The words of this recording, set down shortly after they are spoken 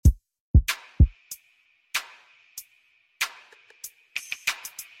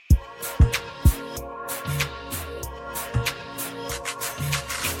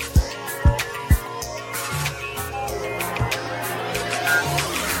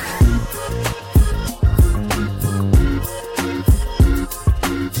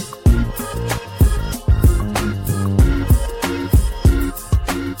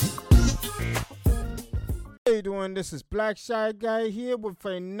you doing? This is Black Shy Guy here with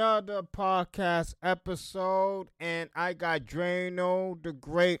another podcast episode, and I got Draino the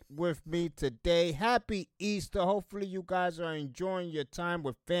Great with me today. Happy Easter. Hopefully you guys are enjoying your time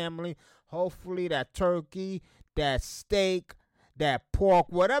with family. Hopefully that turkey, that steak, that pork,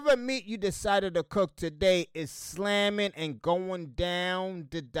 whatever meat you decided to cook today is slamming and going down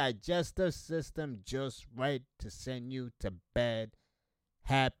the digestive system just right to send you to bed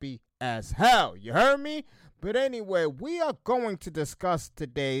happy as hell. You heard me? But anyway, we are going to discuss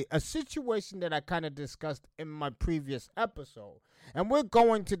today a situation that I kind of discussed in my previous episode. And we're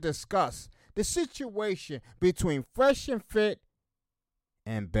going to discuss the situation between Fresh and Fit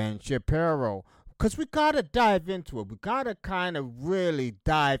and Ben Shapiro. Because we got to dive into it. We got to kind of really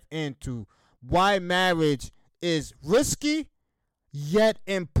dive into why marriage is risky yet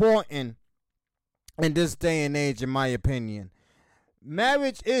important in this day and age, in my opinion.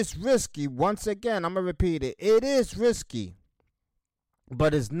 Marriage is risky. Once again, I'm going to repeat it. It is risky,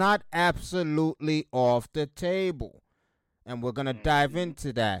 but it's not absolutely off the table. And we're going to dive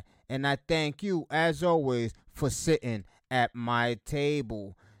into that. And I thank you, as always, for sitting at my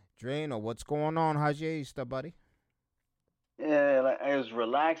table. Draino, what's going on? How's your Easter, buddy? Yeah, like, I was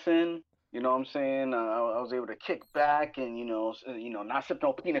relaxing. You know what I'm saying? I was able to kick back and not sip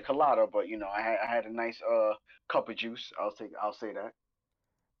no pina colada, but I had a nice cup of juice. I'll say that.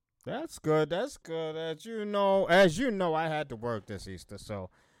 That's good. That's good. As you know, I had to work this Easter, so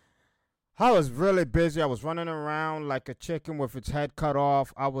I was really busy. I was running around like a chicken with its head cut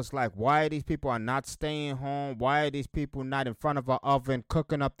off. I was like, why are these people are not staying home? Why are these people not in front of an oven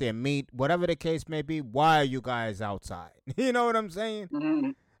cooking up their meat? Whatever the case may be, why are you guys outside? You know what I'm saying?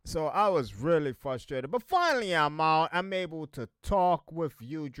 Mm-hmm. So I was really frustrated. But finally, I'm out. I'm able to talk with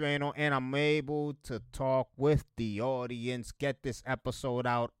you, Draino, and I'm able to talk with the audience, get this episode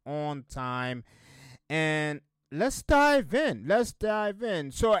out on time. And let's dive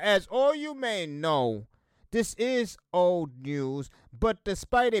in. So as all you may know, this is old news. But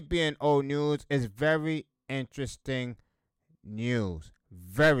despite it being old news, it's very interesting news.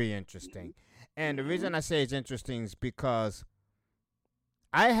 Very interesting. And the reason I say it's interesting is because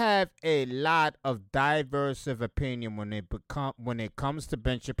I have a lot of diverse opinion when it comes to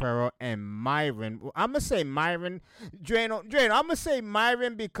Ben Shapiro and Myron. I'm gonna say Myron, Draino. I'm gonna say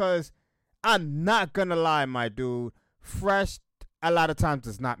Myron because I'm not gonna lie, my dude. Fresh a lot of times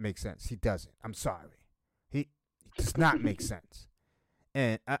does not make sense. He doesn't. I'm sorry. He does not make sense.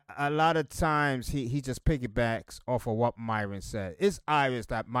 And a lot of times he just piggybacks off of what Myron said. It's obvious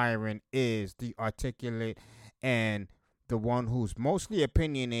that Myron is the articulate and the one who's mostly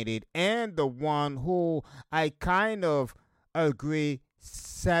opinionated, and the one who I kind of agree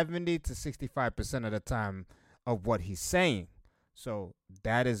 70 to 65% of the time of what he's saying. So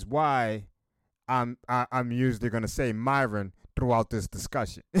that is why I'm usually gonna say Myron throughout this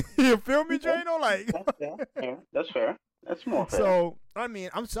discussion. You feel me, Draino? Like That's fair. That's more fair. So I mean,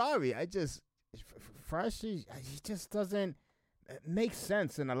 I'm sorry. Fresh, he just doesn't make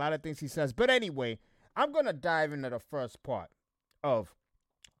sense in a lot of things he says. But anyway, I'm going to dive into the first part of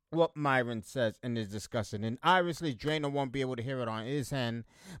what Myron says in this discussion. And obviously, Draino won't be able to hear it on his end,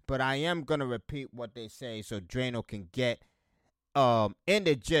 but I am going to repeat what they say so Draino can get in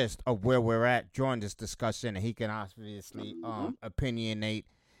the gist of where we're at during this discussion, and he can obviously opinionate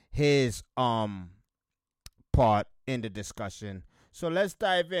his part in the discussion. So let's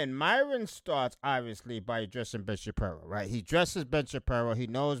dive in. Myron starts, obviously, by addressing Ben Shapiro, right? He addresses Ben Shapiro. He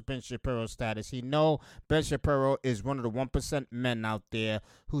knows Ben Shapiro's status. He knows Ben Shapiro is one of the 1% men out there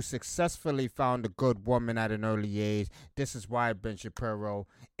who successfully found a good woman at an early age. This is why Ben Shapiro,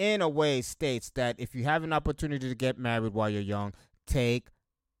 in a way, states that if you have an opportunity to get married while you're young, take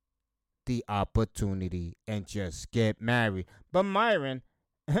the opportunity and just get married. But Myron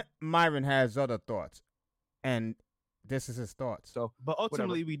has other thoughts. And this is his thoughts. So, but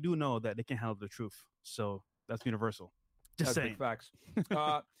ultimately, we do know that they can handle the truth. So that's universal. Just saying. Big facts.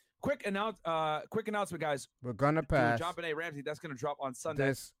 Quick announcement, guys. We're gonna pass. John Benet Ramsey. That's gonna drop on Sunday.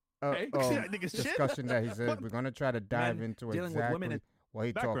 This discussion that he said. We're gonna try to dive into exactly what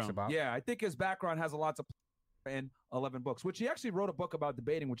he talks about. Yeah, I think his background has a lot to in 11 books, which he actually wrote a book about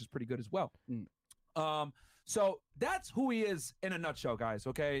debating, which is pretty good as well. So that's who he is in a nutshell, guys.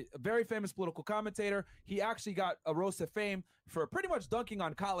 Okay, a very famous political commentator. He actually got a roast of fame for pretty much dunking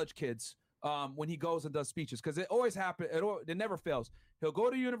on college kids when he goes and does speeches, because it always happens. It never fails. He'll go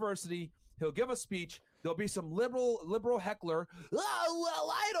to university. He'll give a speech. There'll be some liberal heckler. Oh,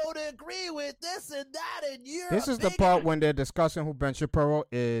 well, I don't agree with this and that, and you're. This is the part when they're discussing who Ben Shapiro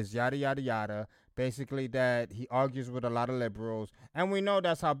is, yada yada yada. Basically, that he argues with a lot of liberals, and we know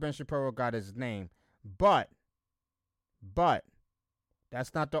that's how Ben Shapiro got his name. But But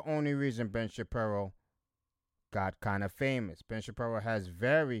that's not the only reason Ben Shapiro got kind of famous. Ben Shapiro has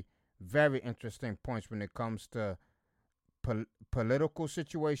very, very interesting points when it comes to political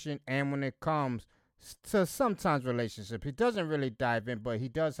situation and when it comes to sometimes relationship. He doesn't really dive in, but he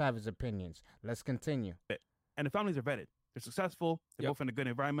does have his opinions. Let's continue. And the families are vetted. They're successful. They're both in a good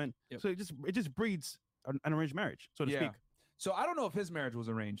environment. So it just breeds an arranged marriage, so to speak. So I don't know if his marriage was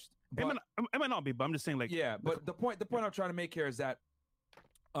arranged. But, it might not be, but I'm just saying, like, but the point I'm trying to make here is that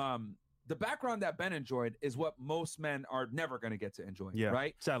the background that Ben enjoyed is what most men are never going to get to enjoy.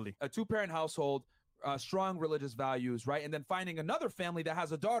 Right? Sadly, a 2-parent household, strong religious values, right? And then finding another family that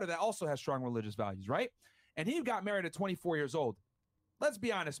has a daughter that also has strong religious values, right? And he got married at 24 years old. Let's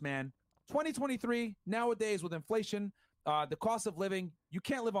be honest, man. 2023 nowadays with inflation, the cost of living, you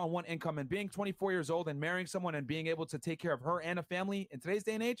can't live on one income, and being 24 years old and marrying someone and being able to take care of her and a family in today's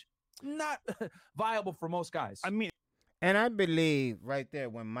day and age, not viable for most guys. I mean, and I believe right there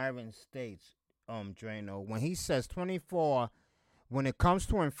when Myron states, Draino, when he says 24, when it comes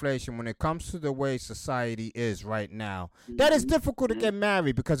to inflation, when it comes to the way society is right now, that is difficult to get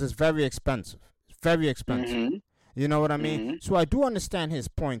married because it's very expensive. It's very expensive. You know what I mean? So I do understand his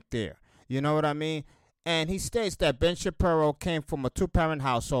point there. You know what I mean? And he states that Ben Shapiro came from a 2-parent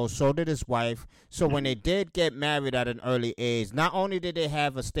household, so did his wife. So when they did get married at an early age, not only did they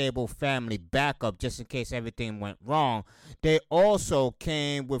have a stable family backup just in case everything went wrong, they also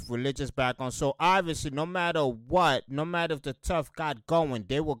came with religious background. So obviously, no matter what, no matter if the tough got going,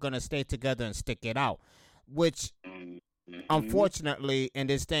 they were going to stay together and stick it out, which unfortunately, in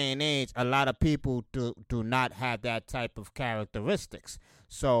this day and age, a lot of people do not have that type of characteristics.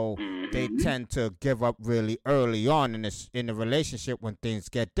 So they tend to give up really early on in the relationship when things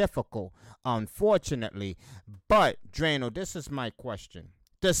get difficult, unfortunately. But, Draino, this is my question.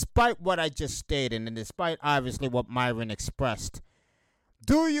 Despite what I just stated, and despite obviously what Myron expressed,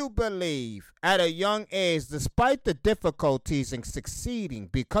 do you believe at a young age, despite the difficulties in succeeding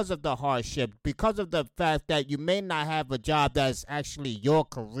because of the hardship, because of the fact that you may not have a job that is actually your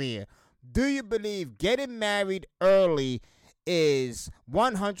career, do you believe getting married early is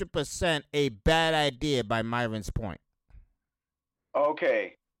 100% a bad idea by Myron's point?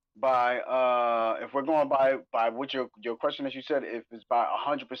 Okay. If we're going by what your question that you said, if it's by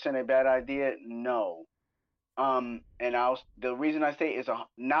 100% a bad idea, no. The reason I say it's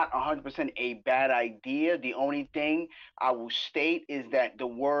not 100% a bad idea. The only thing I will state is that the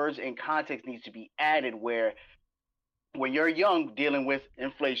words and context needs to be added where when you're young dealing with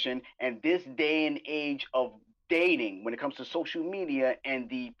inflation and this day and age of dating, when it comes to social media and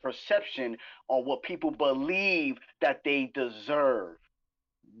the perception on what people believe that they deserve,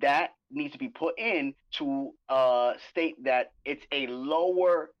 that needs to be put in to state that it's a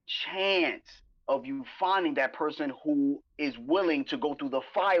lower chance of you finding that person who is willing to go through the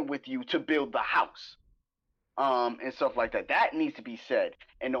fire with you to build the house, and stuff like that. That needs to be said.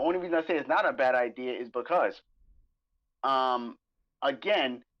 And the only reason I say it's not a bad idea is because,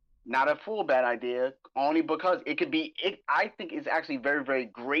 again, not a full bad idea, only because I think it's actually very, very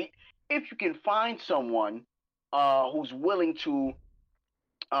great if you can find someone who's willing to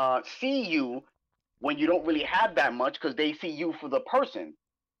see you when you don't really have that much, because they see you for the person.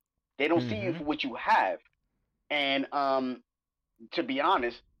 They don't see you for what you have. And to be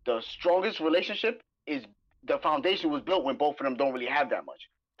honest, the strongest relationship is the foundation was built when both of them don't really have that much.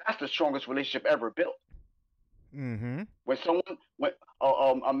 That's the strongest relationship ever built. When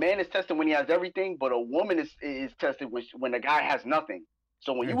a man is tested when he has everything, but a woman is tested when a guy has nothing.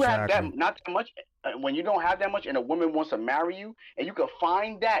 So when you have that, not that much, when you don't have that much, and a woman wants to marry you, and you can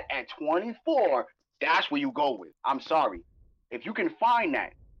find that at 24, that's where you go with. I'm sorry, if you can find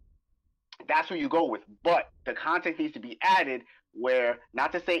that, that's who you go with. But the context needs to be added where,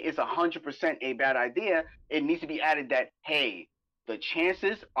 not to say it's 100% a bad idea, it needs to be added that, hey, the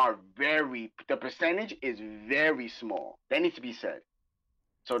chances are the percentage is very small. That needs to be said.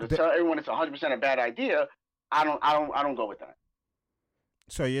 So to tell everyone it's 100% a bad idea, I don't go with that.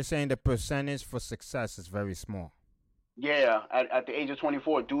 So you're saying the percentage for success is very small? Yeah, at the age of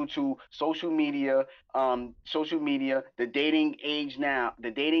 24, due to social media, the dating age now, the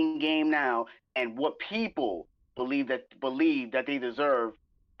dating game now, and what people believe that they deserve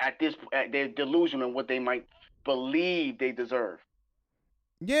at their delusion and what they might believe they deserve.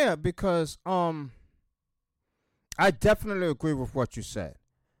 Yeah, because I definitely agree with what you said.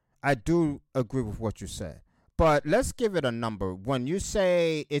 I do agree with what you said. But let's give it a number. When you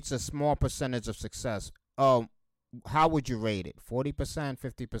say it's a small percentage of success, how would you rate it? 40%,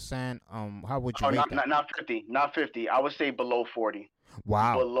 50%? How would you rate that? Not 50. I would say below 40.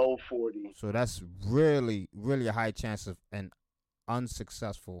 Wow. below 40. So that's really, really a high chance of an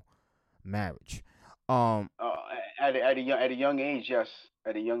unsuccessful marriage. At a young age, yes.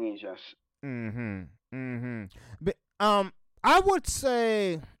 At a young age, yes. But I would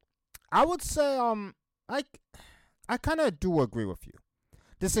say, I kind of do agree with you.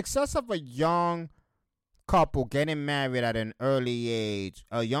 The success of a young couple getting married at an early age,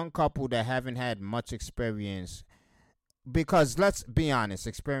 a young couple that haven't had much experience, because let's be honest,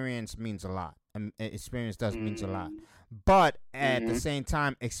 experience means a lot. Experience does means a lot. But at the same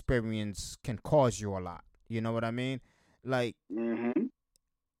time, experience can cause you a lot. You know what I mean? Like,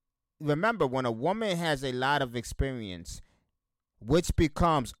 remember, when a woman has a lot of experience, which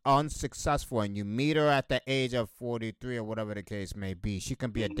becomes unsuccessful, and you meet her at the age of 43 or whatever the case may be, she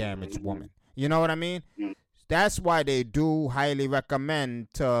can be a damaged woman. You know what I mean? That's why they do highly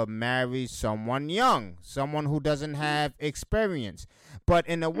recommend to marry someone young, someone who doesn't have experience. But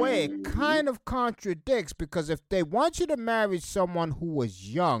in a way, it kind of contradicts, because if they want you to marry someone who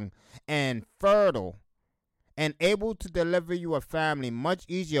was young and fertile and able to deliver you a family much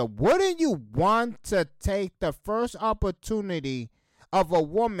easier, wouldn't you want to take the first opportunity of a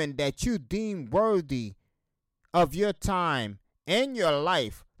woman that you deem worthy of your time and your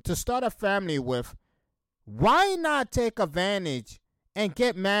life to start a family with? Why not take advantage and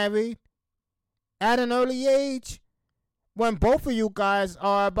get married at an early age when both of you guys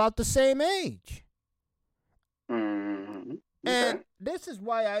are about the same age? And this is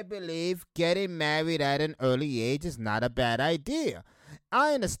why I believe getting married at an early age is not a bad idea.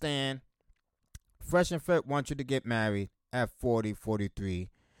 I understand Fresh and Fit wants you to get married at 40, 43.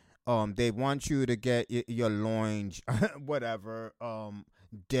 They want you to get your loins, whatever,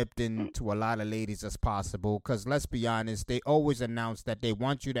 dipped into a lot of ladies as possible. Because let's be honest, they always announce that they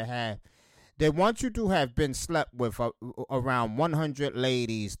want you to have been slept with around 100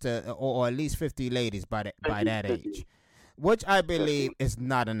 ladies or at least 50 ladies by that age, which I believe is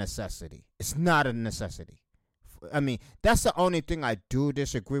not a necessity. It's not a necessity. I mean, that's the only thing I do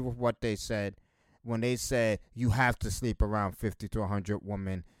disagree with what they said when they said you have to sleep around 50 to 100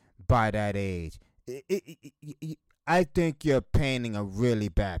 women by that age. I think you're painting a really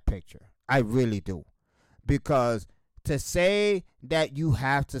bad picture. I really do. Because to say that you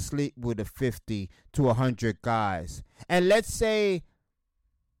have to sleep with a 50 to 100 guys, and let's say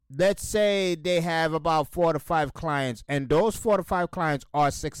they have about 4 to 5 clients, and those 4 to 5 clients are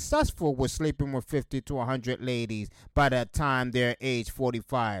successful with sleeping with 50 to 100 ladies by the time they're age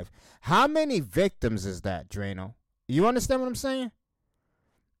 45. How many victims is that, Draino? You understand what I'm saying?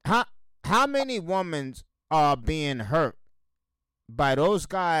 How many women are being hurt by those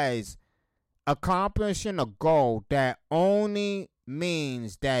guys accomplishing a goal that only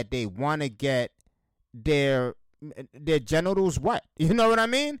means that they want to get their genitals wet? You know what I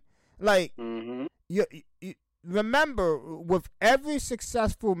mean? Like, you remember, with every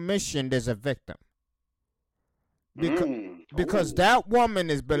successful mission, there's a victim. Because that woman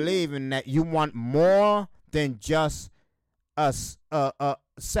is believing that you want more than just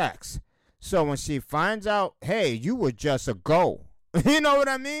sex. So when she finds out, hey, you were just a goal, you know what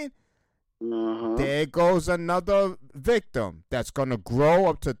I mean? There goes another victim that's going to grow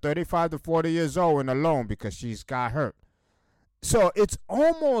up to 35 to 40 years old and alone because she's got hurt. So it's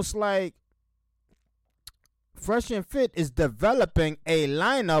almost like Fresh and Fit is developing a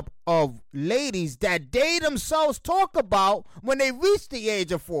lineup of ladies that they themselves talk about when they reach the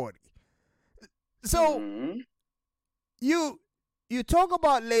age of 40. So you talk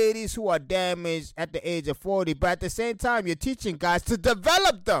about ladies who are damaged at the age of 40, but at the same time, you're teaching guys to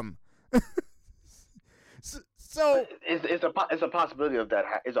develop them. So it's a possibility of that.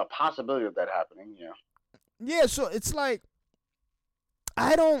 It's a possibility of that happening. Yeah. Yeah. So it's like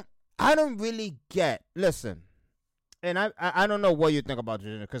I don't really get. Listen, and I don't know what you think about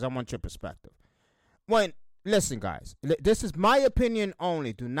it because I want your perspective. Listen, guys, this is my opinion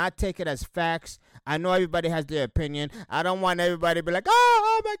only. Do not take it as facts. I know everybody has their opinion. I don't want everybody to be like,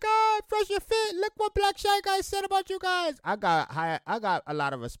 oh my God, Fresh and Fit. Look what Black Shyguy said about you guys. I got a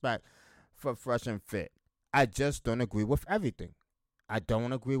lot of respect for Fresh and Fit. I just don't agree with everything. I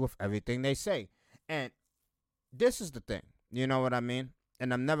don't agree with everything they say. And this is the thing. You know what I mean?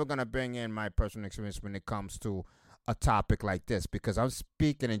 And I'm never going to bring in my personal experience when it comes to a topic like this because I'm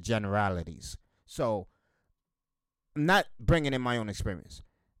speaking in generalities. So I'm not bringing in my own experience.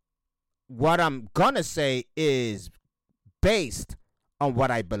 What I'm going to say is based on what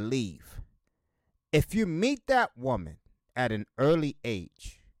I believe. If you meet that woman at an early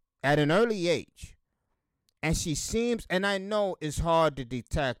age, and she seems, and I know it's hard to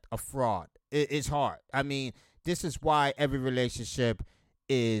detect a fraud. It's hard. I mean, this is why every relationship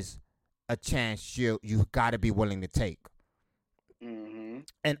is a chance you got to be willing to take. Mm-hmm.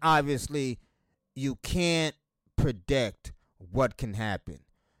 And obviously, you can't predict what can happen.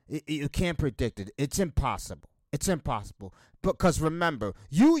 You can't predict it. It's impossible. It's impossible. Because remember,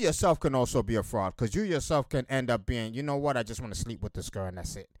 you yourself can also be a fraud. Because you yourself can end up being, you know what, I just want to sleep with this girl and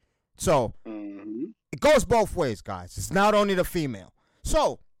that's it. So, it goes both ways, guys. It's not only the female.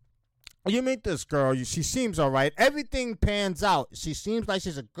 So, you meet this girl. She seems all right. Everything pans out. She seems like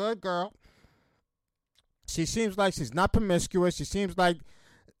she's a good girl. She seems like she's not promiscuous. She seems like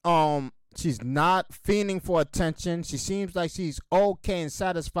she's not fiending for attention. She seems like she's okay and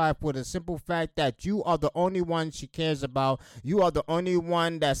satisfied with the simple fact that you are the only one she cares about. You are the only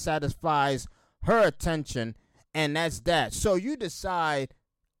one that satisfies her attention, and that's that. So you decide,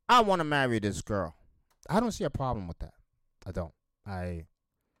 I want to marry this girl. I don't see a problem with that. I don't. I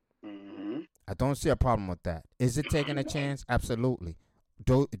don't see a problem with that. Is it taking a chance? Absolutely.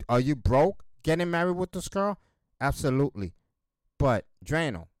 Are you broke getting married with this girl? Absolutely. But,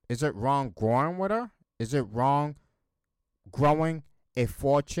 Draino, is it wrong growing with her? Is it wrong growing a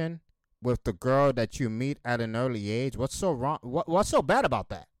fortune with the girl that you meet at an early age? What's so wrong? What's so bad about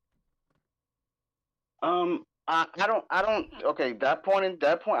that? I don't. Okay, that point.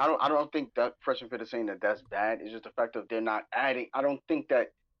 I don't think that Fresh and Fit is saying that that's bad. It's just the fact of they're not adding. I don't think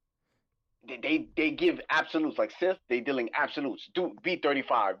that they give absolutes like Sith. They dealing absolutes. Do be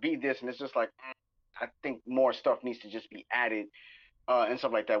 35, be this, and it's just like I think more stuff needs to just be added and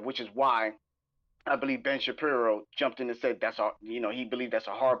stuff like that. Which is why I believe Ben Shapiro jumped in and said that's a he believed that's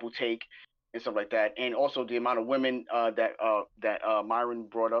a horrible take and stuff like that. And also the amount of women that Myron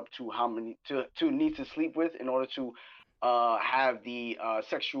brought up to how many to need to sleep with in order to have the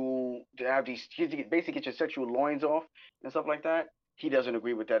sexual to have these basically get your sexual loins off and stuff like that. He doesn't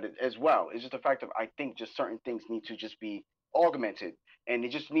agree with that as well. It's just the fact of I think just certain things need to just be augmented, and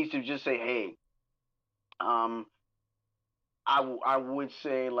it just needs to just say, hey, I would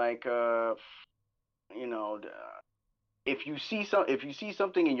say like if you see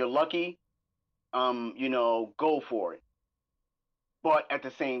something and you're lucky, go for it. But at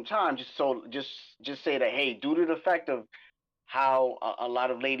the same time, just say that, hey, due to the fact of how a lot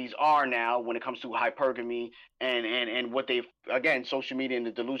of ladies are now when it comes to hypergamy and what they again social media and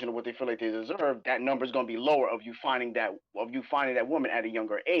the delusion of what they feel like they deserve, that number is going to be lower of you finding that woman at a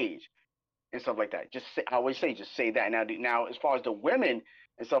younger age and stuff like that. I always say just say that. Now as far as the women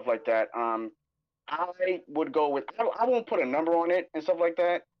and stuff like that, I would go with I won't put a number on it and stuff like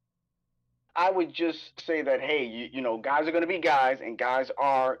that. I would just say that, hey, guys are going to be guys, and guys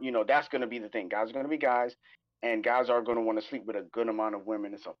are, that's going to be the thing. Guys are going to be guys, and guys are going to want to sleep with a good amount of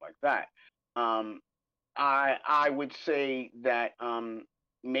women and stuff like that. I would say that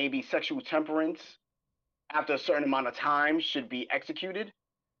maybe sexual temperance after a certain amount of time should be executed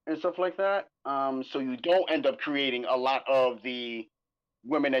and stuff like that. So you don't end up creating a lot of the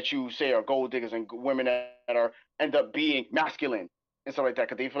women that you say are gold diggers and women that end up being masculine and stuff like that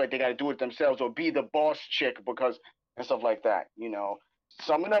because they feel like they got to do it themselves or be the boss chick and stuff like that.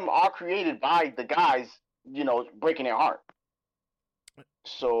 Some of them are created by the guys, breaking their heart.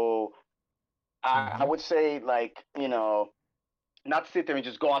 So I would say like, not to sit there and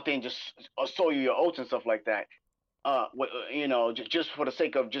just go out there and just sow your oats and stuff like that. Just for the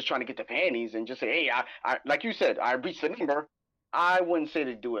sake of just trying to get the panties and just say, hey, I like you said, I reached the number. I wouldn't say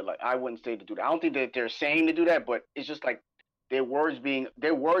to do it. I wouldn't say to do that. I don't think that they're saying to do that, but it's just like their words being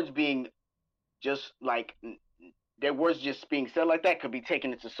just like their words just being said like that could be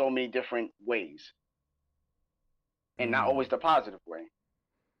taken into so many different ways, and not always the positive way.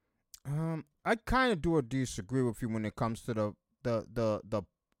 I kind of do disagree with you when it comes to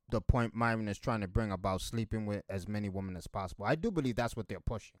the point Myron is trying to bring about sleeping with as many women as possible. I do believe that's what they're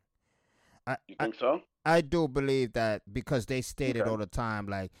pushing. You think so? I do believe that because they state it all the time,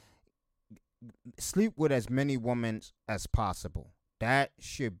 like sleep with as many women as possible. That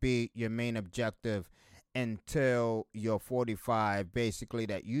should be your main objective until you're 45, basically,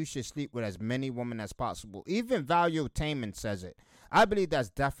 that you should sleep with as many women as possible. Even Valuetainment says it. I believe that's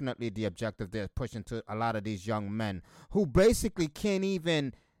definitely the objective they're pushing to a lot of these young men who basically can't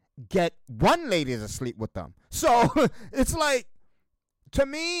even get one lady to sleep with them. So it's like, to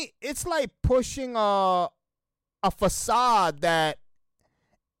me, it's like pushing a facade that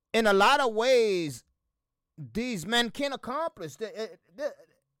in a lot of ways these men can't accomplish.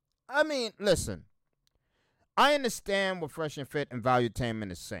 I mean, listen, I understand what Fresh and Fit and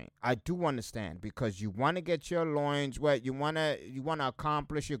Valuetainment is saying. I do understand because you want to get your loins wet. You want to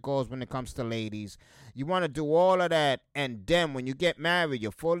accomplish your goals when it comes to ladies. You want to do all of that, and then when you get married,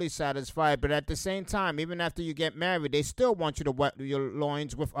 you're fully satisfied. But at the same time, even after you get married, they still want you to wet your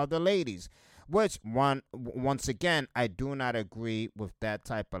loins with other ladies. Which, once again, I do not agree with that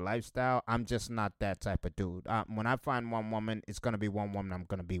type of lifestyle. I'm just not that type of dude. When I find one woman, it's going to be one woman I'm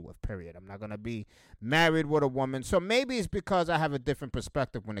going to be with, period. I'm not going to be married with a woman. So maybe it's because I have a different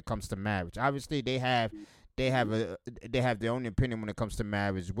perspective when it comes to marriage. Obviously, they have their own opinion when it comes to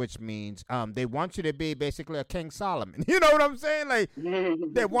marriage, which means they want you to be basically a King Solomon. You know what I'm saying? Like,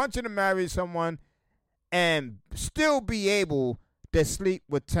 they want you to marry someone and still be able to sleep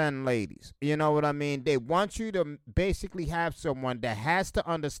with 10 ladies. You know what I mean? They want you to basically have someone that has to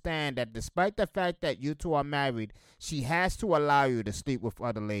understand that despite the fact that you two are married, she has to allow you to sleep with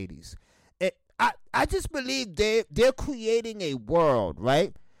other ladies. I just believe they're creating a world,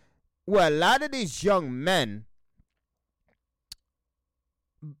 right, where a lot of these young men,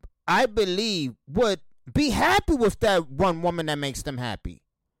 I believe, would be happy with that one woman that makes them happy.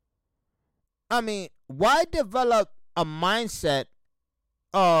 I mean, why develop a mindset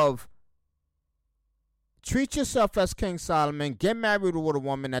of treat yourself as King Solomon, get married with a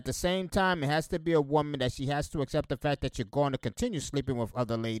woman. At the same time, it has to be a woman that she has to accept the fact that you're going to continue sleeping with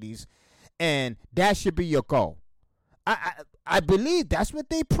other ladies, and that should be your goal. I believe that's what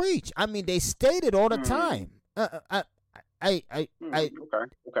they preach. I mean, they state it all the time. I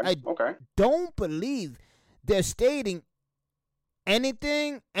don't believe they're stating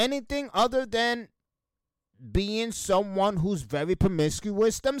anything other than being someone who's very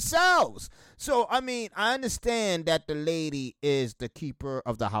promiscuous themselves. So, I mean, I understand that the lady is the keeper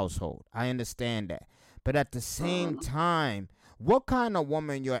of the household. I understand that. But at the same time, what kind of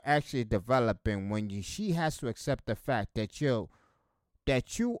woman you're actually developing when she has to accept the fact that you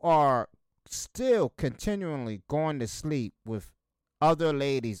are still continually going to sleep with other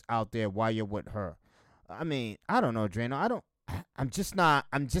ladies out there while you're with her? I mean, I don't know, Draino. I'm just not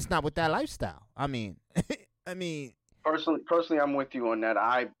with that lifestyle. I mean, personally, I'm with you on that.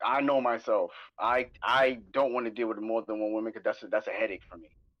 I know myself. I don't want to deal with more than one woman because that's a headache for me.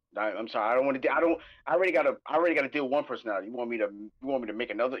 I'm sorry. I don't want to. I already got to deal with one personality. You want me to make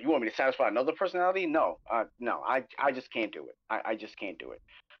another? You want me to satisfy another personality? No. No. I just can't do it. I just can't do it,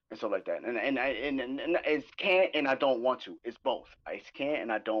 and stuff like that. And it's can't and I don't want to. It's both. I can't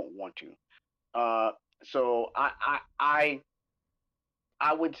and I don't want to. So I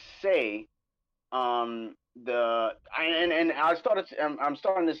would say I'm starting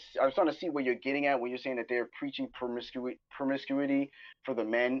to see where you're getting at when you're saying that they're preaching promiscuity for the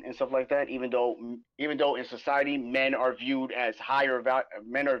men and stuff like that. Even though in society men are viewed as higher,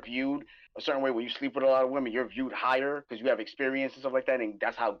 men are viewed a certain way. When you sleep with a lot of women, you're viewed higher because you have experience and stuff like that, and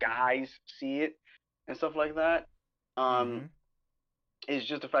that's how guys see it and stuff like that. It's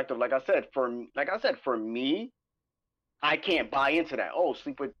just the fact of like I said for me, I can't buy into that. Oh,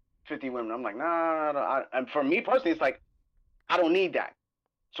 sleep with 50 women. I'm like, nah. And for me personally, it's like, I don't need that.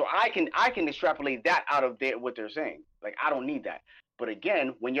 So I can extrapolate that out of what they're saying. Like, I don't need that. But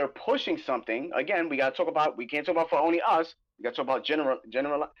again, when you're pushing something, again, we can't talk about for only us. We got to talk about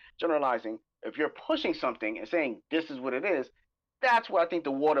generalizing. If you're pushing something and saying this is what it is, that's where I think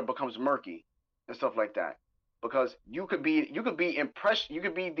the water becomes murky and stuff like that. Because you could be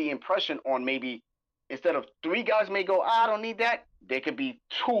the impression on maybe instead of 3 guys may go, I don't need that. There could be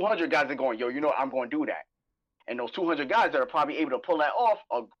 200 guys that are going, yo, I'm going to do that. And those 200 guys that are probably able to pull that off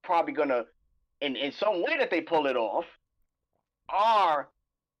are probably going to, in some way that they pull it off, are,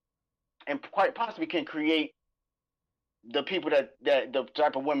 and quite possibly can create the people that the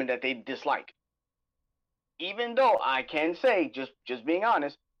type of women that they dislike. Even though I can say, just being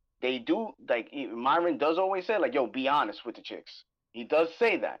honest, they do, like Myron does always say, like, yo, be honest with the chicks. He does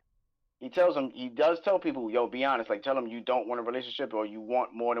say that. He does tell people, yo, be honest. Like, tell them you don't want a relationship or you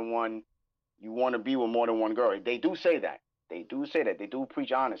want more than one, you want to be with more than one girl. They do say that. They do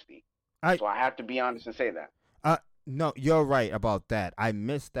preach honesty. So I have to be honest and say that. No, you're right about that. I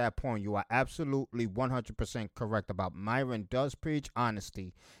missed that point. You are absolutely 100% correct about Myron does preach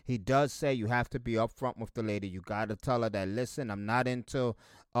honesty. He does say you have to be upfront with the lady. You got to tell her that, listen, I'm not into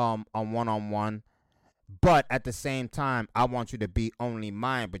a one-on-one. But at the same time, I want you to be only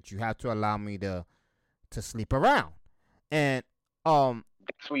mine, but you have to allow me to sleep around. And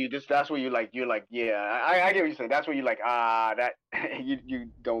that's where you're like, yeah, I get what you're saying. That's where you're like, that you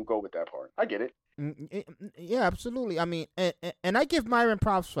don't go with that part. I get it. Yeah, absolutely. I mean, and I give Myron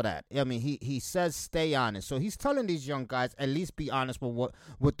props for that. I mean, he says stay honest. So he's telling these young guys at least be honest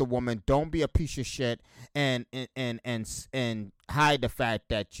with the woman. Don't be a piece of shit and hide the fact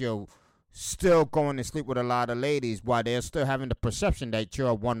that you're still going to sleep with a lot of ladies while they're still having the perception that you're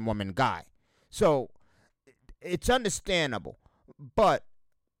a one woman guy. So it's understandable, but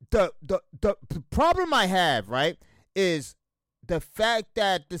the problem I have, right, is the fact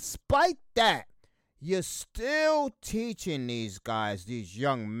that despite that, you're still teaching these guys, these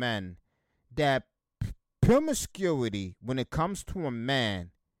young men, that promiscuity when it comes to a man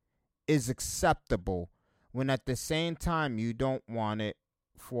is acceptable when at the same time you don't want it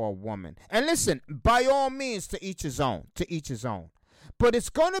for a woman. And listen, by all means, to each his own, But it's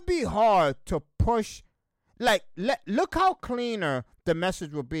going to be hard to push. Like, look how cleaner the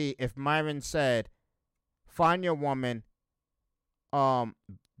message would be if Myron said, find your woman,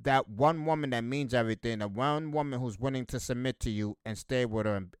 that one woman that means everything, the one woman who's willing to submit to you and stay with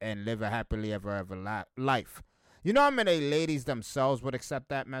her and live a happily ever life. You know how many ladies themselves would accept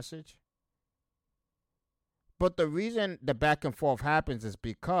that message? But the reason the back and forth happens is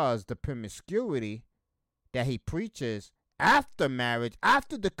because the promiscuity that he preaches after marriage,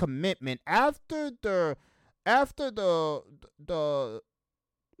 after the commitment, after the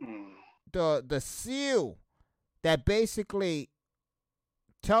seal that basically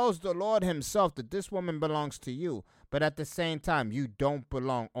tells the Lord himself that this woman belongs to you, but at the same time, you don't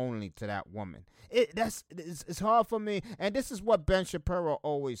belong only to that woman. It's hard for me, and this is what Ben Shapiro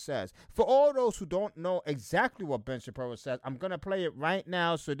always says. For all those who don't know exactly what Ben Shapiro says, I'm going to play it right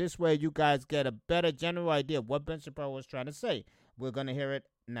now, so this way you guys get a better general idea of what Ben Shapiro was trying to say. We're going to hear it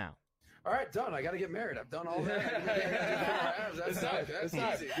now. All right, done. I got to get married. I've done all that. That's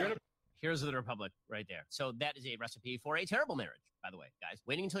easy. Here's the Republic right there. So that is a recipe for a terrible marriage, by the way, guys.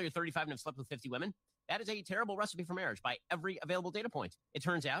 Waiting until you're 35 and have slept with 50 women, that is a terrible recipe for marriage by every available data point. It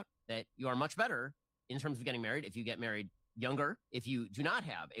turns out that you are much better in terms of getting married if you get married younger, if you do not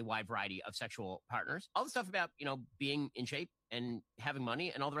have a wide variety of sexual partners. All the stuff about, being in shape and having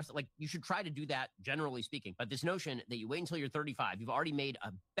money and all the rest, like, you should try to do that, generally speaking. But this notion that you wait until you're 35, you've already made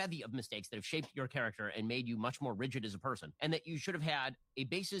a bevy of mistakes that have shaped your character and made you much more rigid as a person, and that you should have had a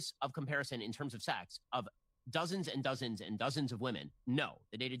basis of comparison in terms of sex of dozens and dozens and dozens of women. No,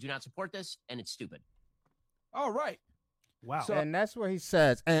 the data do not support this, and it's stupid. All right. Wow. So, and that's what he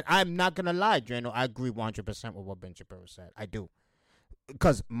says. And I'm not going to lie, Drano. I agree 100% with what Ben Shapiro said. I do.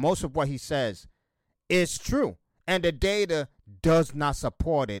 Because most of what he says is true. And the data does not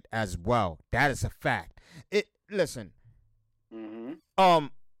support it as well. That is a fact. Listen. Mm-hmm.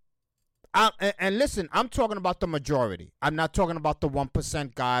 Listen, I'm talking about the majority. I'm not talking about the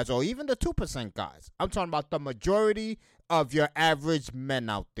 1% guys or even the 2% guys. I'm talking about the majority of your average men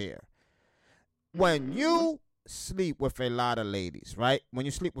out there. When you sleep with a lot of ladies, right? When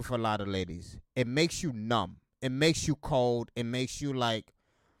you sleep with a lot of ladies, it makes you numb. It makes you cold. It makes you like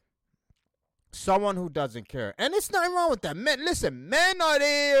someone who doesn't care. And there's nothing wrong with that. Men, listen, men are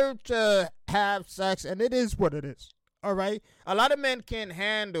there to have sex, and it is what it is. All right? A lot of men can't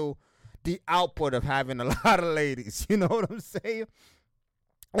handle the output of having a lot of ladies. You know what I'm saying?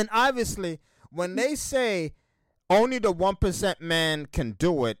 And obviously, when they say only the 1% men can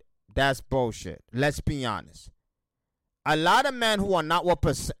do it, that's bullshit. Let's be honest. A lot of men who are not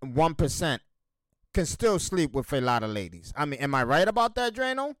 1% can still sleep with a lot of ladies. I mean, am I right about that,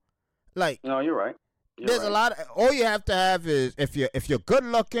 Drano? Like, no, you're right. There's a lot of, all you have to have is if you're good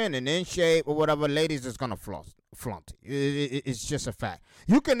looking and in shape or whatever, ladies is gonna flaunt you. It's just a fact.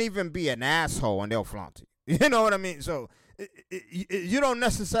 You can even be an asshole and they'll flaunt you. You know what I mean? So you don't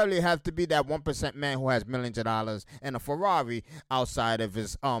necessarily have to be that 1% man who has millions of dollars and a Ferrari outside of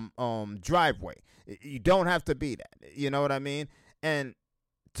his driveway. You don't have to be that. You know what I mean? And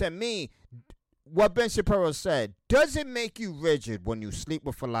to me, what Ben Shapiro said, does it make you rigid when you sleep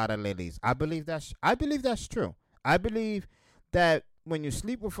with a lot of ladies? I believe that's true. I believe that when you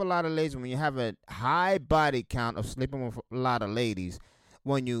sleep with a lot of ladies, when you have a high body count of sleeping with a lot of ladies,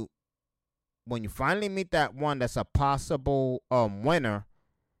 when you finally meet that one that's a possible winner,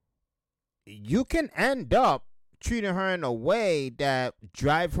 you can end up treating her in a way that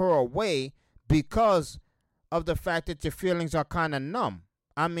drive her away because of the fact that your feelings are kind of numb.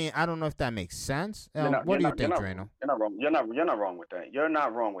 I mean, I don't know if that makes sense. What do you think, Draino? You're not wrong. You're not wrong with that. You're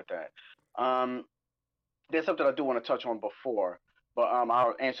not wrong with that. There's something I do want to touch on before, but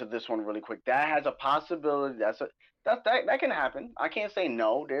I'll answer this one really quick. That has a possibility. That can happen. I can't say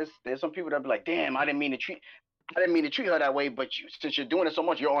no. There's some people that be like, damn, I didn't mean to treat her that way, but since you're doing it so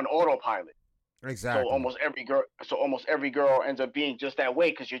much, you're on autopilot. Exactly. So almost every girl ends up being just that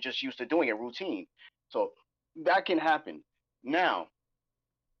way because you're just used to doing it, routine. So that can happen. Now,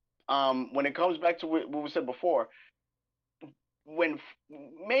 when it comes back to what we said before, when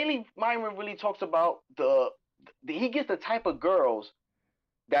mainly Myron really talks about he gets the type of girls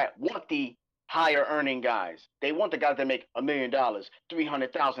that want the higher earning guys. They want the guys that make $1 million,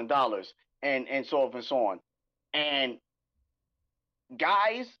 $300,000, and so forth and so on. And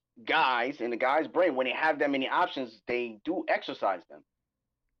guys in the guy's brain, when they have that many options, they do exercise them.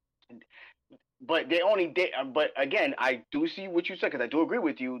 But but again, I do see what you said because I do agree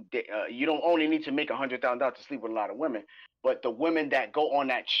with you. You don't only need to make $100,000 to sleep with a lot of women, but the women that go on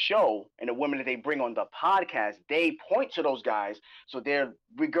that show and the women that they bring on the podcast, they point to those guys, so they're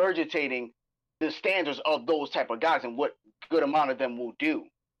regurgitating the standards of those type of guys and what good amount of them will do.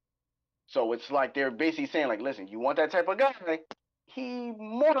 So it's like they're basically saying, like, listen, you want that type of guy, he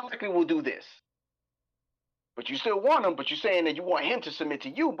more than likely will do this. But you still want him, but you're saying that you want him to submit to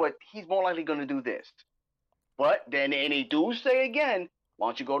you, but he's more likely going to do this. But then and they do say again, why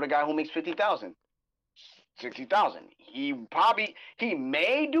don't you go to a guy who makes 50,000, 60,000? He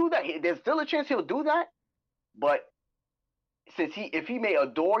may do that. There's still a chance he'll do that. But if he may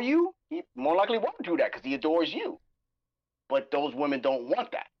adore you, he more likely won't do that because he adores you. But those women don't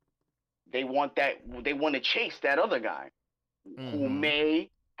want that. They want to chase that other guy who may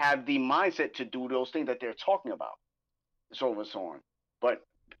have the mindset to do those things that they're talking about, so and so on. But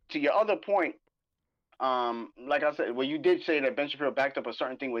to your other point, like I said, well, you did say that Ben Shapiro backed up a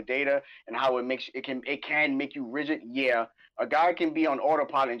certain thing with data and how it can make you rigid. Yeah, a guy can be on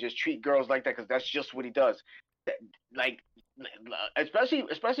autopilot and just treat girls like that because that's just what he does. Like, especially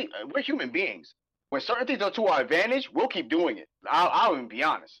we're human beings. When certain things are to our advantage, we'll keep doing it. I'll even be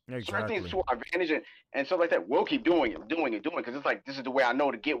honest. Exactly. Certain things to our advantage and stuff like that, we'll keep doing it, because it's like, this is the way I know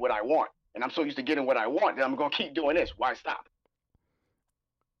to get what I want. And I'm so used to getting what I want that I'm going to keep doing this. Why stop?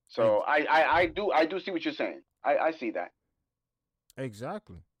 So I do see what you're saying. I see that.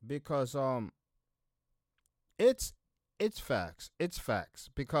 Exactly. Because it's facts. It's facts.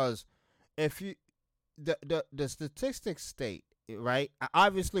 Because if you the statistics state, right?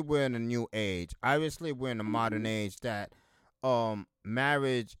 Obviously, we're in a new age. Obviously, we're in a modern age that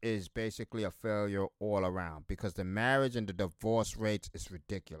marriage is basically a failure all around because the marriage and the divorce rates is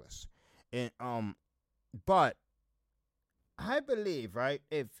ridiculous. And but I believe, right?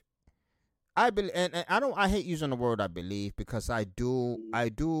 If I believe, and I hate using the word I believe because I do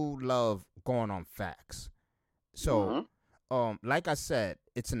love going on facts. So, like I said,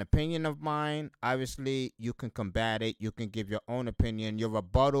 it's an opinion of mine. Obviously, you can combat it. You can give your own opinion. Your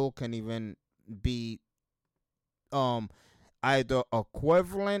rebuttal can even be either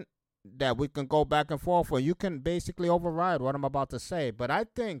equivalent that we can go back and forth, or you can basically override what I'm about to say. But I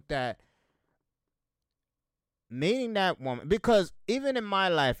think that meeting that woman, because even in my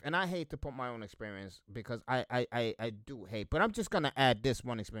life, and I hate to put my own experience because I do hate, but I'm just going to add this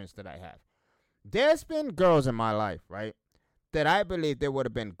one experience that I have. There's been girls in my life, right, that I believe they would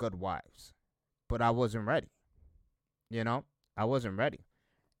have been good wives, but I wasn't ready. You know, I wasn't ready.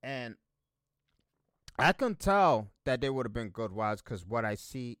 And I can tell that they would have been good wives because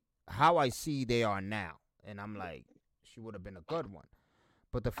how I see they are now. And I'm like, she would have been a good one.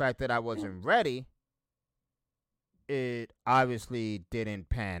 But the fact that I wasn't ready, it obviously didn't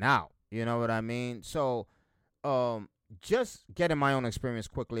pan out. You know what I mean? So, just getting my own experience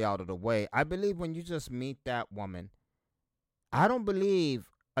quickly out of the way, I believe when you just meet that woman, I don't believe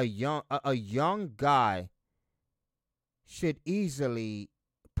a young guy should easily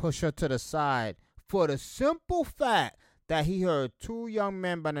push her to the side for the simple fact that he heard two young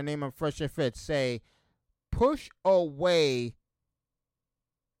men by the name of Fresh Fit say, push away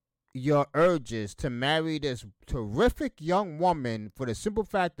your urges to marry this terrific young woman for the simple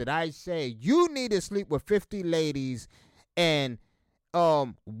fact that I say you need to sleep with 50 ladies and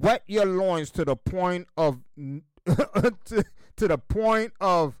wet your loins to the point of to the point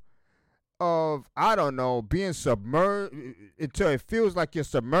of I don't know, being submerged until it feels like you're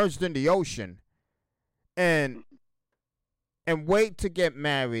submerged in the ocean, and wait to get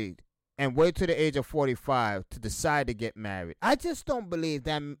married and wait to the age of 45 to decide to get married. I just don't believe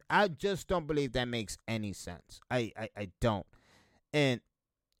that. I just don't believe that makes any sense. I don't. And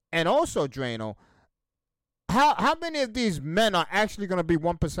also, Draino, how many of these men are actually going to be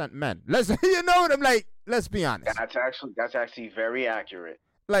 1% men? Let's what I'm like. Let's be honest. That's actually very accurate.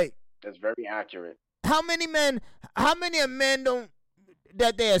 Like, that's very accurate. How many men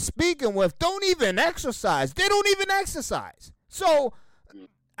that they are speaking with don't even exercise? They don't even exercise. So,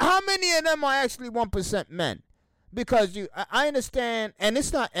 how many of them are actually 1% men? Because I understand, and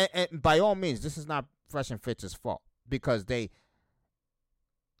it's not, and by all means, this is not Fresh and Fit's fault, because they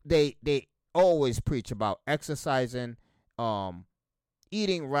always preach about exercising,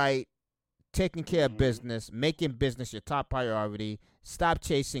 eating right, taking care of business, making business your top priority, stop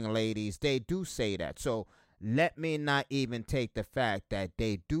chasing ladies. They do say that. So let me not even take the fact that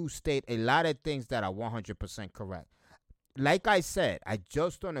they do state a lot of things that are 100% correct. Like I said, I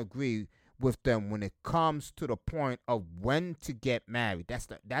just don't agree with them when it comes to the point of when to get married. That's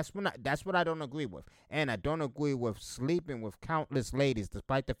what I don't agree with. And I don't agree with sleeping with countless ladies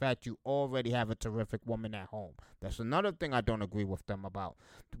despite the fact you already have a terrific woman at home. That's another thing I don't agree with them about.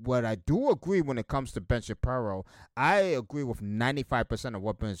 What I do agree when it comes to Ben Shapiro, I agree with 95% of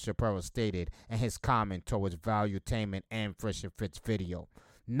what Ben Shapiro stated and his comment towards Valuetainment and Fresh and Fit's video.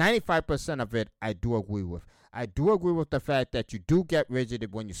 95% of it I do agree with. I do agree with the fact that you do get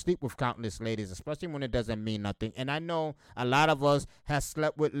rigid when you sleep with countless ladies, especially when it doesn't mean nothing. And I know a lot of us have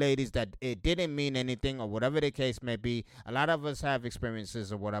slept with ladies that it didn't mean anything or whatever the case may be. A lot of us have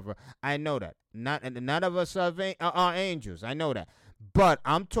experiences or whatever. I know that. None of us are angels. I know that. But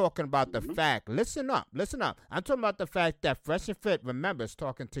I'm talking about the fact, listen up. I'm talking about the fact that Fresh and Fit, remember, is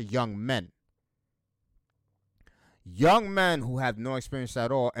talking to young men. Young men who have no experience at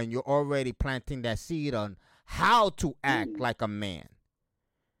all, and you're already planting that seed on how to act like a man.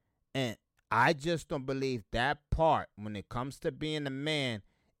 And I just don't believe that part, when it comes to being a man,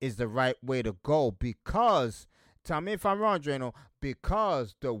 is the right way to go. Because, tell me if I'm wrong, Draino,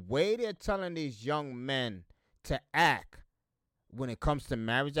 because the way they're telling these young men to act when it comes to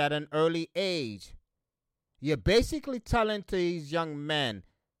marriage at an early age, you're basically telling to these young men,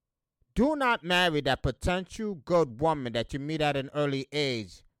 do not marry that potential good woman that you meet at an early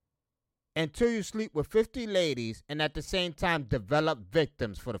age until you sleep with 50 ladies and at the same time develop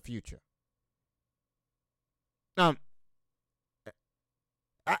victims for the future. I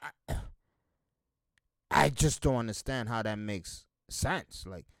just don't understand how that makes sense.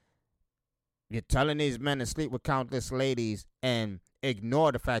 Like, you're telling these men to sleep with countless ladies and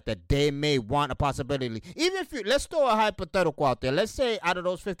ignore the fact that they may want a possibility. Even if you, let's throw a hypothetical out there. Let's say out of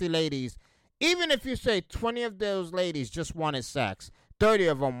those 50 ladies, even if you say 20 of those ladies just wanted sex, 30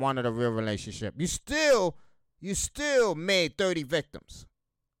 of them wanted a real relationship, you still made 30 victims.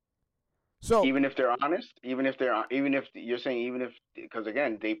 So even if they're honest, because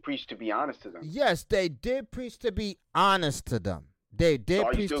again, they preach to be honest to them. Yes, they did preach to be honest to them. They did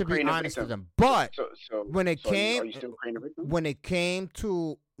preach to be honest to them. But when it came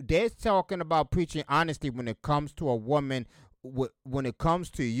to, they're talking about preaching honesty when it comes to a woman, when it comes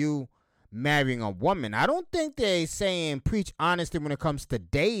to you marrying a woman. I don't think they're saying preach honesty when it comes to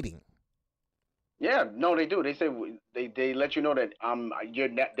dating. Yeah, no, they do. They say they let you know that you're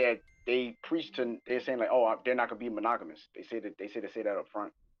not that. They preach to. They're saying like, oh, they're not gonna be monogamous. They say that up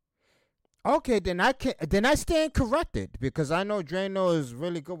front. Okay, then I stand corrected, because I know Draino is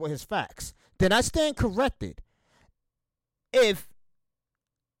really good with his facts. Then I stand corrected. Then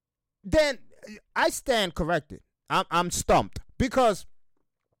I stand corrected. I'm stumped, because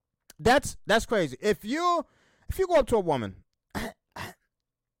that's crazy. If you go up to a woman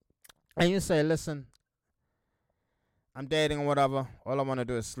and you say, listen, I'm dating or whatever, all I want to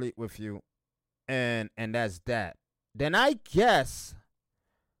do is sleep with you, and that's that, then I guess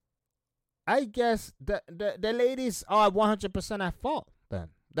the ladies are 100% at fault then.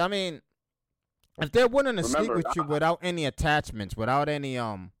 I mean, if they're willing to sleep with you without any attachments, without any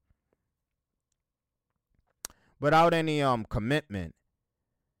commitment,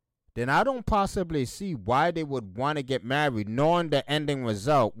 then I don't possibly see why they would want to get married, knowing the ending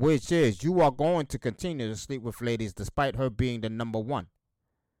result, which is you are going to continue to sleep with ladies despite her being the number one.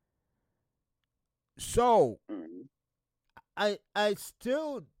 So I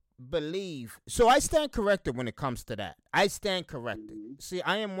still believe, so I stand corrected when it comes to that. I stand corrected. See,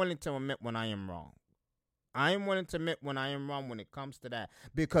 I am willing to admit when I am wrong. I am willing to admit when I am wrong when it comes to that,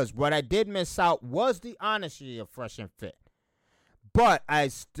 because what I did miss out was the honesty of Fresh and Fit. But I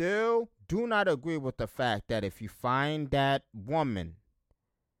still do not agree with the fact that if you find that woman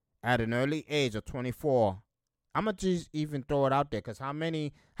at an early age of 24, I'm going to just even throw it out there, because how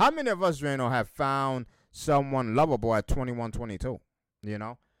many of us, Draino, have found someone lovable at 21, 22, you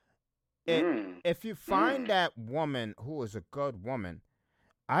know? If you find that woman who is a good woman,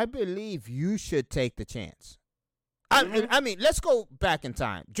 I believe you should take the chance. I mean, let's go back in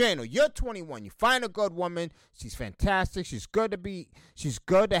time. Draino, you're 21. You find a good woman. She's fantastic. She's good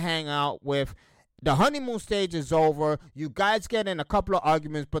to hang out with. The honeymoon stage is over. You guys get in a couple of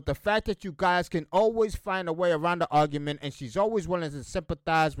arguments, but the fact that you guys can always find a way around the argument and she's always willing to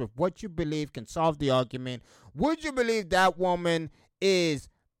sympathize with what you believe can solve the argument, would you believe that woman is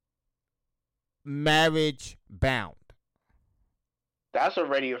marriage bound? That's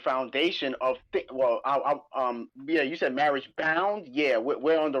already a foundation of yeah, you said marriage bound. Yeah,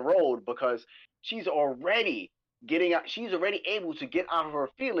 we're on the road because she's already able to get out of her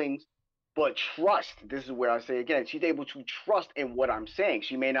feelings. But trust, this is where I say again, she's able to trust in what I'm saying.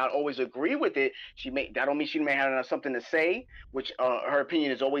 She may not always agree with it. That don't mean she may have something to say, which her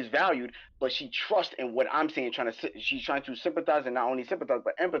opinion is always valued, but she trusts in what I'm saying, she's trying to sympathize, and not only sympathize,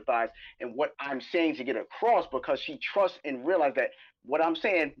 but empathize in what I'm saying to get across, because she trusts and realizes that what I'm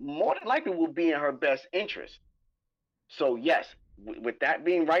saying more than likely will be in her best interest. So yes, with that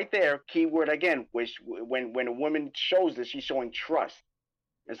being right there, keyword again, which when a woman shows this, she's showing trust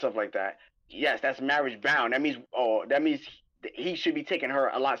and stuff like that. Yes, that's marriage bound. That means he should be taking her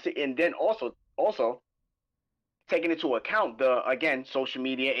a lot, and then also taking into account the social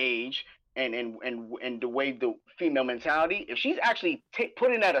media age and the way the female mentality. If she's actually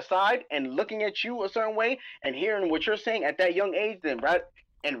putting that aside and looking at you a certain way and hearing what you're saying at that young age, then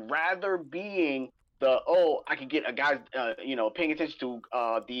rather being I could get a guy paying attention to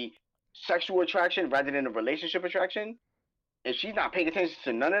the sexual attraction rather than the relationship attraction. If she's not paying attention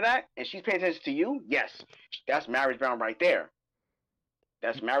to none of that, and she's paying attention to you, yes, that's marriage bound right there.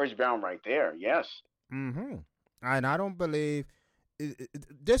 That's marriage bound right there. Yes. Mm-hmm. And I don't believe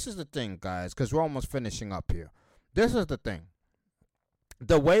this is the thing, guys, because we're almost finishing up here. This is the thing.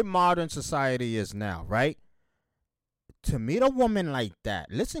 The way modern society is now, right? To meet a woman like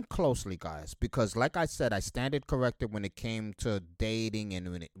that, listen closely, guys, because like I said, I stand it corrected when it came to dating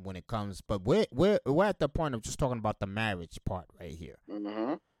and when it comes, but we're at the point of just talking about the marriage part right here.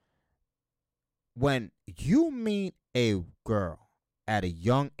 Mm-hmm. When you meet a girl at a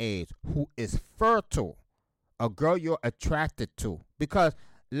young age who is fertile, a girl you're attracted to, because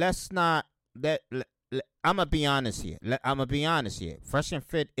I'm gonna be honest here. Fresh and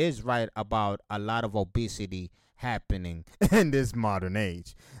Fit is right about a lot of obesity happening in this modern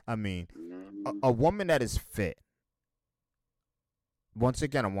age. I mean, a woman that is fit, once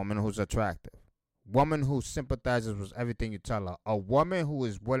again, a woman who's attractive, woman who sympathizes with everything you tell her, a woman who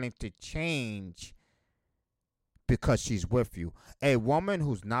is willing to change because she's with you, a woman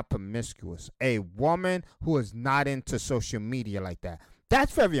who's not promiscuous, a woman who is not into social media like that.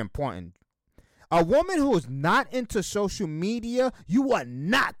 That's very important. A woman who is not into social media, you are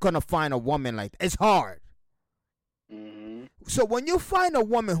not going to find a woman like that. It's hard. Mm-hmm. So when you find a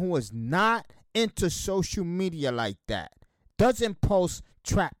woman who is not into social media like that, doesn't post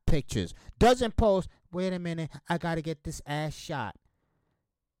trap pictures, doesn't post, wait a minute, I got to get this ass shot,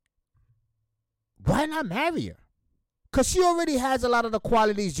 why not marry her? Because she already has a lot of the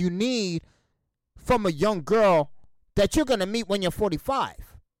qualities you need from a young girl that you're going to meet when you're 45.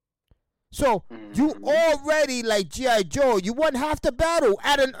 So you already, like G.I. Joe, you wouldn't have to battle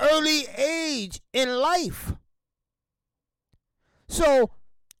at an early age in life. So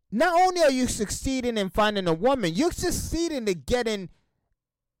not only are you succeeding in finding a woman, you're succeeding in getting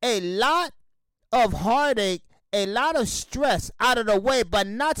a lot of heartache, a lot of stress out of the way, but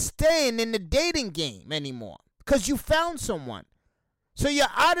not staying in the dating game anymore because you found someone. So you're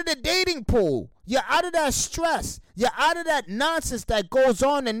out of the dating pool. You're out of that stress. You're out of that nonsense that goes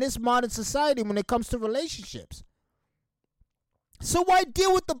on in this modern society when it comes to relationships. So why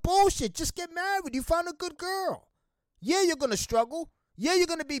deal with the bullshit? Just get married. You found a good girl. Yeah, you're going to struggle. Yeah, you're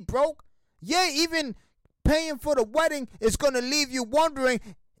going to be broke. Yeah, even paying for the wedding is going to leave you wondering,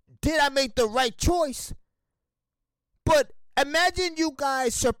 did I make the right choice? But imagine you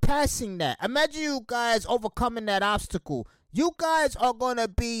guys surpassing that. Imagine you guys overcoming that obstacle. You guys are going to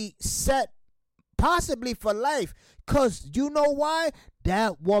be set possibly for life. Because you know why?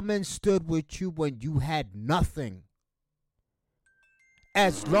 That woman stood with you when you had nothing.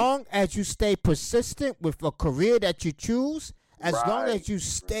 As long as you stay persistent with a career that you choose, as long as you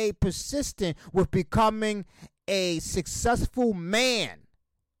stay persistent with becoming a successful man,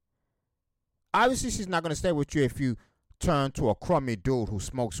 obviously she's not going to stay with you if you turn to a crummy dude who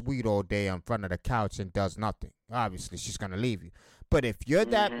smokes weed all day in front of the couch and does nothing. Obviously she's going to leave you. But if you're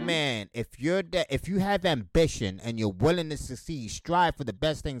that man, if you have ambition and you're willing to succeed, strive for the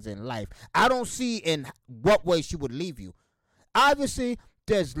best things in life, I don't see in what way she would leave you. Obviously,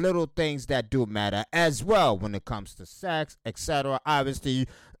 there's little things that do matter as well when it comes to sex, etc. Obviously,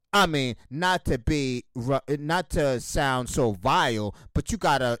 I mean, not to sound so vile, but you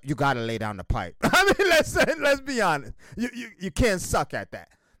gotta lay down the pipe. I mean, let's be honest. You can't suck at that.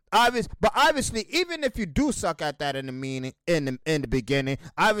 obviously, even if you do suck at that in the beginning,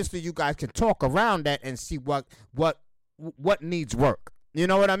 obviously you guys can talk around that and see what needs work. You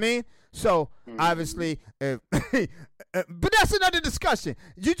know what I mean? So obviously, but that's another discussion.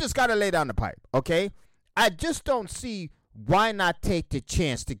 You just gotta lay down the pipe, okay? I just don't see why not take the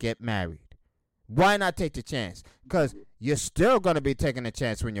chance to get married. Why not take the chance? Because you're still gonna be taking a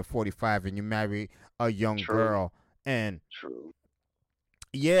chance when you're 45 and you marry a young girl. And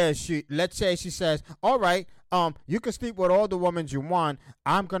yeah, let's say she says, all right, you can sleep with all the women you want.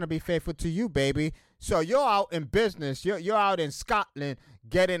 I'm gonna be faithful to you, baby. So you're out in business. You're out in Scotland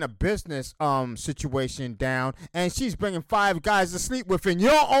getting a business situation down, and she's bringing 5 guys to sleep with in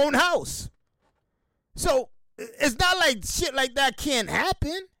your own house. So it's not like shit like that can't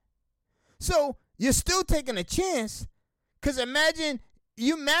happen. So you're still taking a chance, because imagine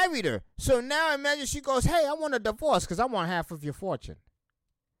you married her. So now imagine she goes, hey, I want a divorce because I want half of your fortune.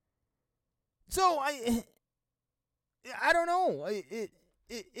 So I don't know.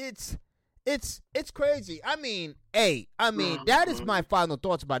 It's crazy. I mean, that is my final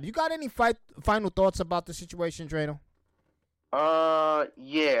thoughts about it. You got any final thoughts about the situation, Draino?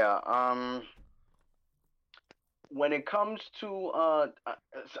 Yeah. When it comes to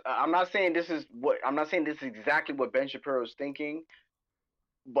I'm not saying this is exactly what Ben Shapiro is thinking,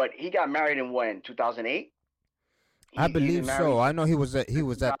 but he got married in when? 2008? I believe so. I know he was at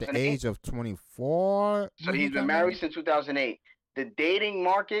the age of 24. So he's been married since 2008. The dating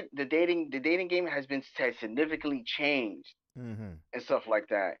market, the dating game has significantly changed and stuff like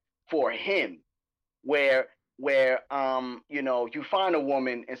that for him, where you find a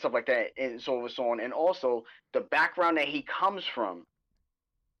woman and stuff like that and so on, and also the background that he comes from.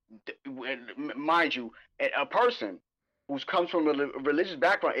 Mind you, a person who comes from a religious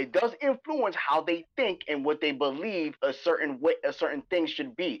background, it does influence how they think and what they believe a certain thing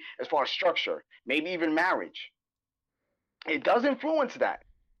should be as far as structure, maybe even marriage. It does influence that.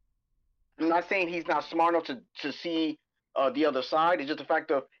 I'm not saying he's not smart enough to see the other side. It's just the fact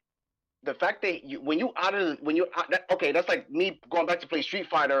that that's like me going back to play Street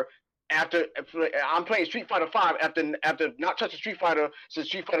Fighter after I'm playing Street Fighter 5 after not touching Street Fighter since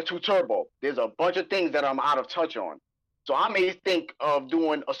Street Fighter 2 Turbo. There's a bunch of things that I'm out of touch on. So I may think of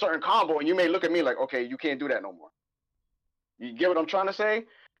doing a certain combo, and you may look at me like, okay, you can't do that no more. You get what I'm trying to say?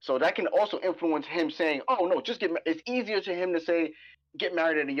 So that can also influence him saying, oh, no, it's easier to him to say get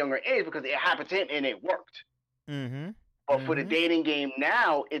married at a younger age because it happened to him and it worked. But for the dating game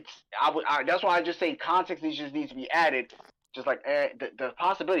now, that's why I just say context just needs to be added. Just like the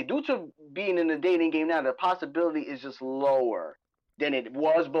possibility, due to being in the dating game now, the possibility is just lower than it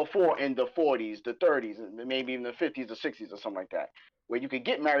was before in the 40s, the 30s, maybe even the 50s, the 60s or something like that, where you could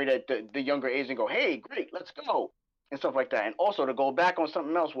get married at the younger age and go, hey, great, let's go. And stuff like that. And also to go back on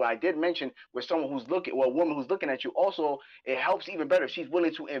something else where I did mention with someone who's looking, or a woman who's looking at you, also it helps even better. She's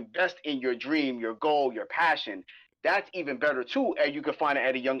willing to invest in your dream, your goal, your passion. That's even better too. And you can find it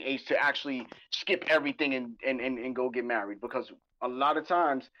at a young age to actually skip everything and go get married. Because a lot of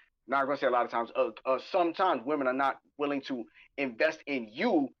times, not going to say a lot of times, sometimes women are not willing to invest in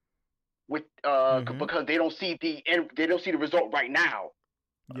you with because they don't see the result right now.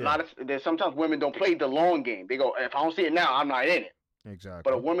 Yeah. There's sometimes women don't play the long game. They go, if I don't see it now, I'm not in it. Exactly.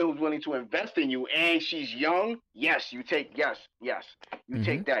 But a woman who's willing to invest in you and she's young, you take that.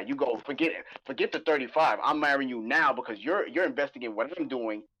 You go, forget the 35. I'm marrying you now because you're investing in what I'm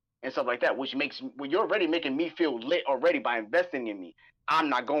doing and stuff like that, which you're already making me feel lit already by investing in me. I'm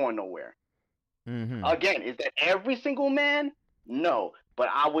not going nowhere. Again, is that every single man? No. But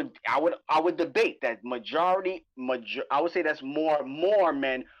I would debate that I would say that's more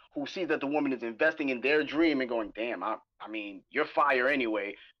men who see that the woman is investing in their dream and going, damn, I mean, you're fire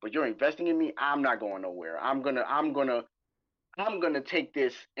anyway, but you're investing in me. I'm not going nowhere. I'm gonna take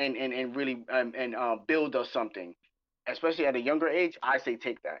this and really build us something, especially at a younger age. I say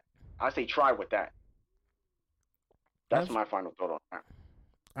take that. I say try with that. That's my final thought on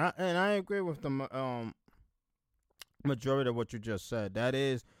that. I agree with the majority of what you just said. That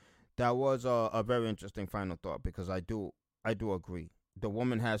was a very interesting final thought, because I do agree. The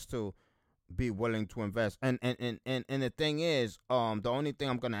woman has to be willing to invest, and the thing is, the only thing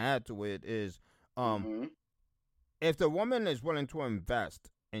I'm gonna add to it is, if the woman is willing to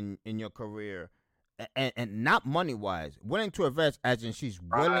invest in your career, and not money wise, willing to invest as in she's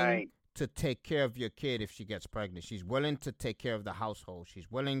willing to take care of your kid if she gets pregnant. She's willing to take care of the household. She's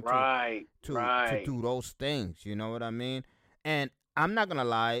willing to do those things. You know what I mean? And I'm not gonna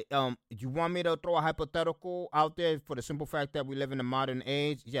lie. You want me to throw a hypothetical out there for the simple fact that we live in a modern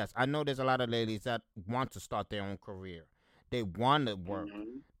age? Yes, I know there's a lot of ladies that want to start their own career. They want to work.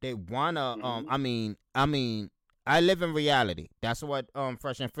 Mm-hmm. They want to. Mhm. I mean, I live in reality. That's what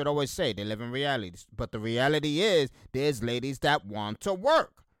Fresh and Fit always say. They live in reality. But the reality is, there's ladies that want to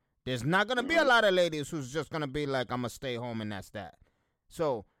work. There's not gonna be a Mhm. lot of ladies who's just gonna be like, I'm gonna stay home and that's that.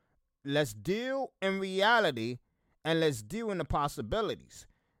 So let's deal in reality and let's deal in the possibilities,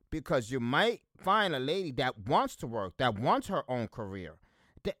 because you might find a lady that wants to work, that wants her own career.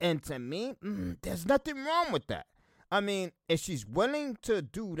 And to me, there's nothing wrong with that. I mean, if she's willing to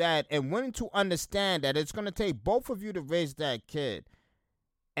do that and willing to understand that it's going to take both of you to raise that kid,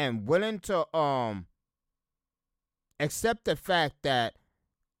 and willing to accept the fact that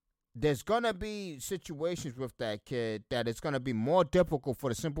there's going to be situations with that kid that it's going to be more difficult for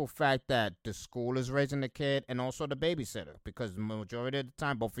the simple fact that the school is raising the kid and also the babysitter, because the majority of the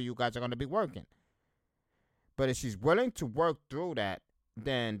time both of you guys are going to be working. But if she's willing to work through that,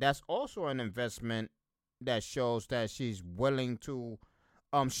 then that's also an investment that shows that she's willing to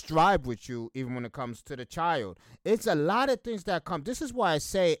strive with you even when it comes to the child. It's a lot of things that come. This is why I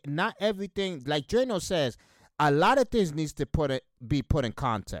say not everything, like Draino says, a lot of things needs to be put in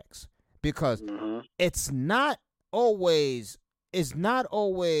context, because Mhm. it's not always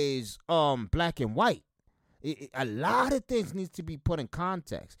black and white. A lot of things needs to be put in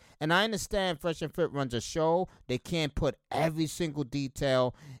context. And I understand Fresh and Fit runs a show. They can't put every single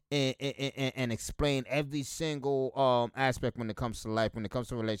detail and explain every single aspect when it comes to life, when it comes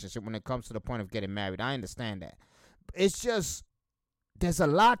to relationship, when it comes to the point of getting married. I understand that. It's just, there's a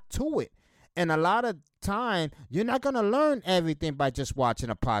lot to it. And a lot of time, you're not going to learn everything by just watching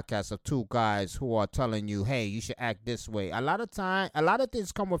a podcast of two guys who are telling you, hey, you should act this way. A lot of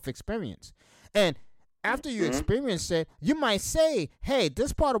things come with experience. And after you experience it, you might say, hey,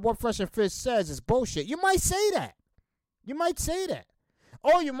 this part of what Fresh and Fit says is bullshit. You might say that.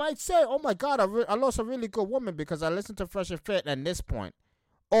 Or you might say, oh, my God, I lost a really good woman because I listened to Fresh and Fit at this point.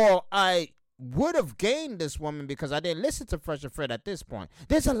 Or I would have gained this woman because I didn't listen to Fresh and Fit at this point.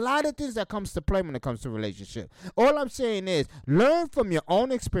 There's a lot of things that comes to play when it comes to relationship. All I'm saying is, learn from your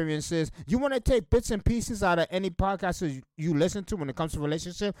own experiences. You want to take bits and pieces out of any podcast you listen to when it comes to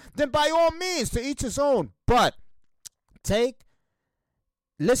relationship, then by all means, to each his own. But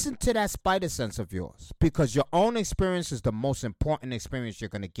listen to that spider sense of yours, because your own experience is the most important experience you're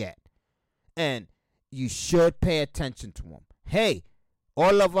going to get. And you should pay attention to them. Hey,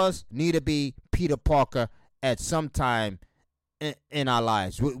 all of us need to be Peter Parker at some time in our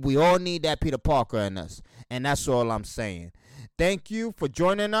lives. We all need that Peter Parker in us. And that's all I'm saying. Thank you for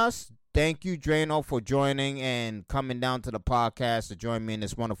joining us. Thank you, Draino, for joining and coming down to the podcast to join me in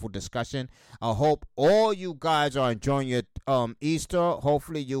this wonderful discussion. I hope all you guys are enjoying your Easter.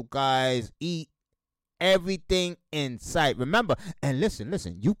 Hopefully you guys eat everything in sight. Remember, and listen,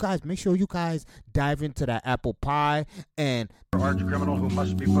 you guys, make sure you guys dive into that apple pie and arch criminal who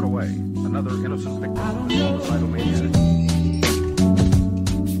must be put away. Another innocent victim of homicidal maniac.